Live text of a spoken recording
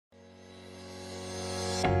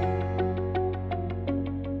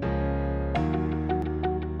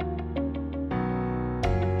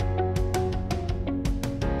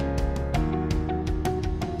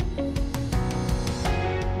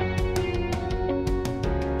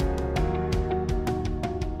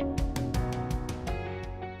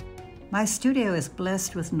My studio is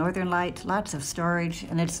blessed with northern light, lots of storage,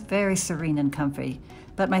 and it's very serene and comfy.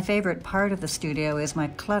 But my favorite part of the studio is my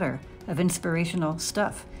clutter of inspirational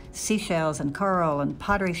stuff. Seashells and coral and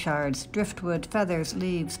pottery shards, driftwood, feathers,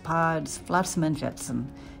 leaves, pods, flotsam and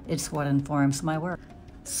jetsam. It's what informs my work.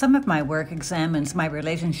 Some of my work examines my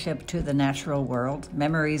relationship to the natural world,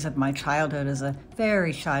 memories of my childhood as a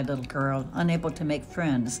very shy little girl, unable to make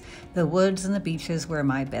friends. The woods and the beaches were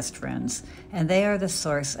my best friends, and they are the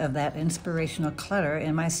source of that inspirational clutter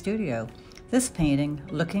in my studio. This painting,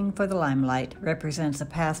 Looking for the Limelight, represents a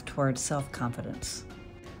path towards self-confidence.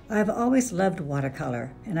 I've always loved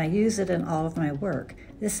watercolor, and I use it in all of my work.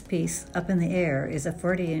 This piece, Up in the Air, is a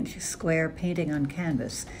 40-inch square painting on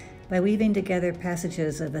canvas. By weaving together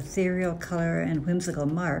passages of ethereal color and whimsical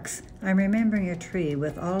marks, I'm remembering a tree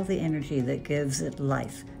with all the energy that gives it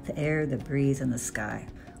life, the air, the breeze, and the sky.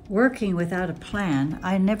 Working without a plan,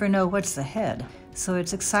 I never know what's ahead, so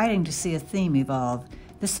it's exciting to see a theme evolve.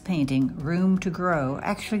 This painting, Room to Grow,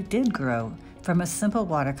 actually did grow, from a simple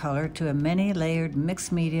watercolor to a many-layered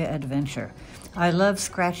mixed-media adventure. I love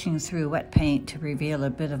scratching through wet paint to reveal a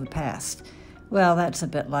bit of the past. Well, that's a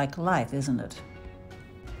bit like life, isn't it?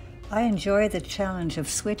 I enjoy the challenge of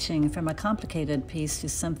switching from a complicated piece to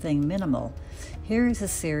something minimal. Here is a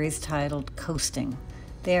series titled Coasting.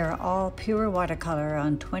 They are all pure watercolor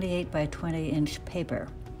on 28 by 20 inch paper.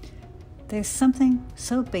 There's something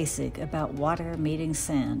so basic about water meeting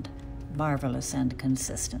sand, marvelous and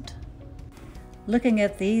consistent. Looking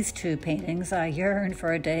at these two paintings, I yearn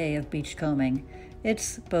for a day of beachcombing.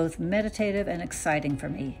 It's both meditative and exciting for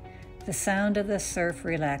me. The sound of the surf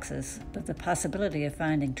relaxes, but the possibility of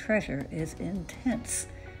finding treasure is intense.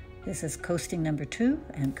 This is Coasting number 2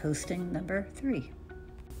 and Coasting number 3.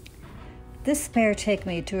 This pair take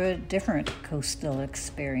me to a different coastal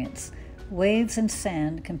experience. Waves and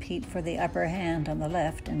sand compete for the upper hand on the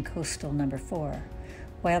left in Coastal number 4,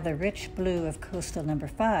 while the rich blue of Coastal number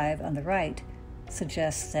 5 on the right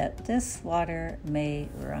suggests that this water may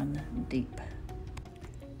run deep.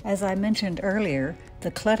 As I mentioned earlier, the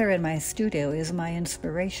clutter in my studio is my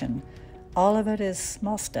inspiration. All of it is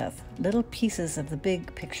small stuff, little pieces of the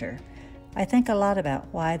big picture. I think a lot about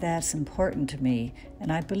why that's important to me,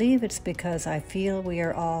 and I believe it's because I feel we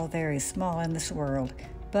are all very small in this world,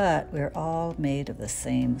 but we're all made of the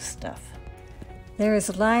same stuff. There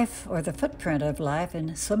is life, or the footprint of life,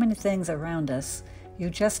 in so many things around us. You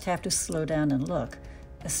just have to slow down and look.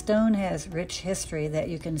 A stone has rich history that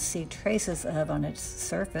you can see traces of on its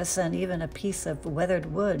surface, and even a piece of weathered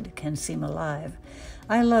wood can seem alive.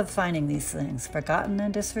 I love finding these things, forgotten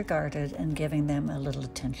and disregarded, and giving them a little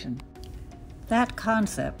attention. That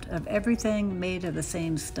concept of everything made of the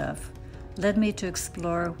same stuff led me to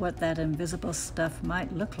explore what that invisible stuff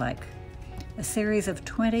might look like. A series of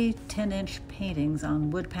 20 10-inch paintings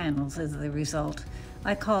on wood panels is the result.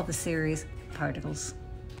 I call the series Particles.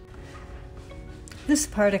 This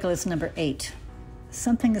particle is number 8.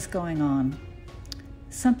 Something is going on.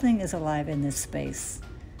 Something is alive in this space.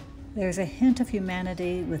 There's a hint of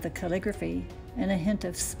humanity with the calligraphy and a hint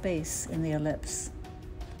of space in the ellipse.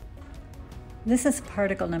 This is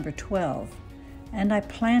particle number 12, and I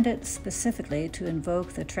planned it specifically to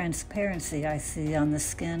invoke the transparency I see on the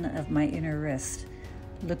skin of my inner wrist.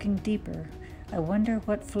 Looking deeper, I wonder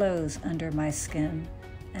what flows under my skin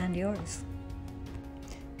and yours.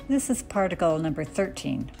 This is particle number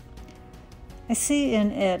 13. I see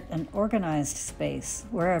in it an organized space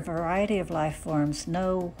where a variety of life forms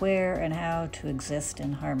know where and how to exist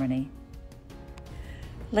in harmony.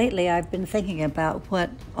 Lately, I've been thinking about what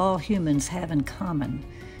all humans have in common: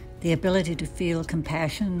 the ability to feel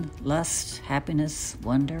compassion, lust, happiness,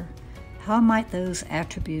 wonder. How might those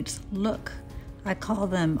attributes look? I call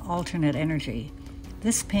them alternate energy.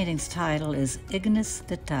 This painting's title is Ignis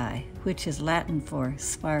Vitae, which is Latin for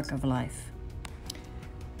spark of life.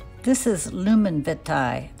 This is Lumen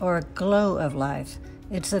Vitae, or glow of life.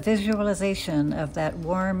 It's a visualization of that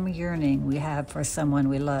warm yearning we have for someone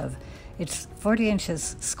we love. It's 40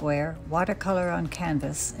 inches square, watercolor on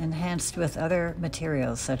canvas, enhanced with other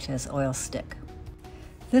materials such as oil stick.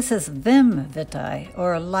 This is Vim Vitae,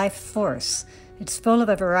 or life force. It's full of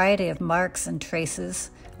a variety of marks and traces.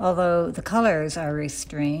 Although the colors are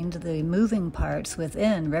restrained, the moving parts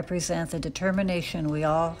within represent the determination we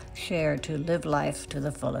all share to live life to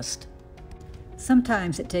the fullest.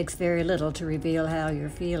 Sometimes it takes very little to reveal how you're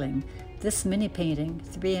feeling. This mini painting,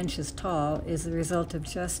 3 inches tall, is the result of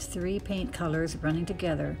just 3 paint colors running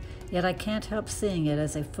together, yet I can't help seeing it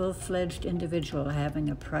as a full-fledged individual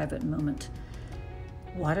having a private moment.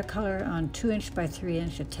 Watercolor on 2-inch by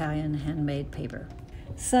 3-inch Italian handmade paper.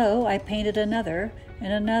 So I painted another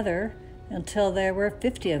and another until there were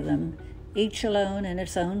 50 of them, each alone in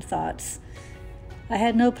its own thoughts. I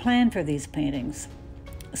had no plan for these paintings,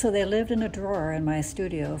 so they lived in a drawer in my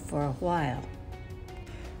studio for a while.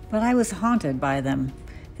 But I was haunted by them.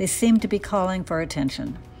 They seemed to be calling for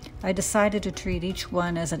attention. I decided to treat each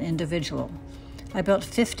one as an individual. I built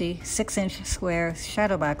 50 6-inch square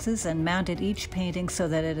shadow boxes and mounted each painting so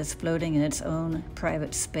that it is floating in its own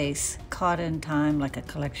private space, caught in time like a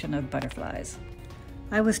collection of butterflies.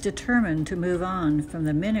 I was determined to move on from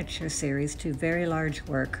the miniature series to very large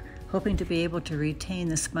work, hoping to be able to retain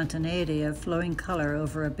the spontaneity of flowing color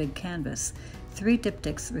over a big canvas. 3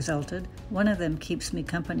 diptychs resulted. One of them keeps me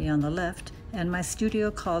company on the left, and my studio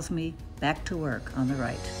calls me back to work on the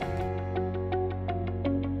right.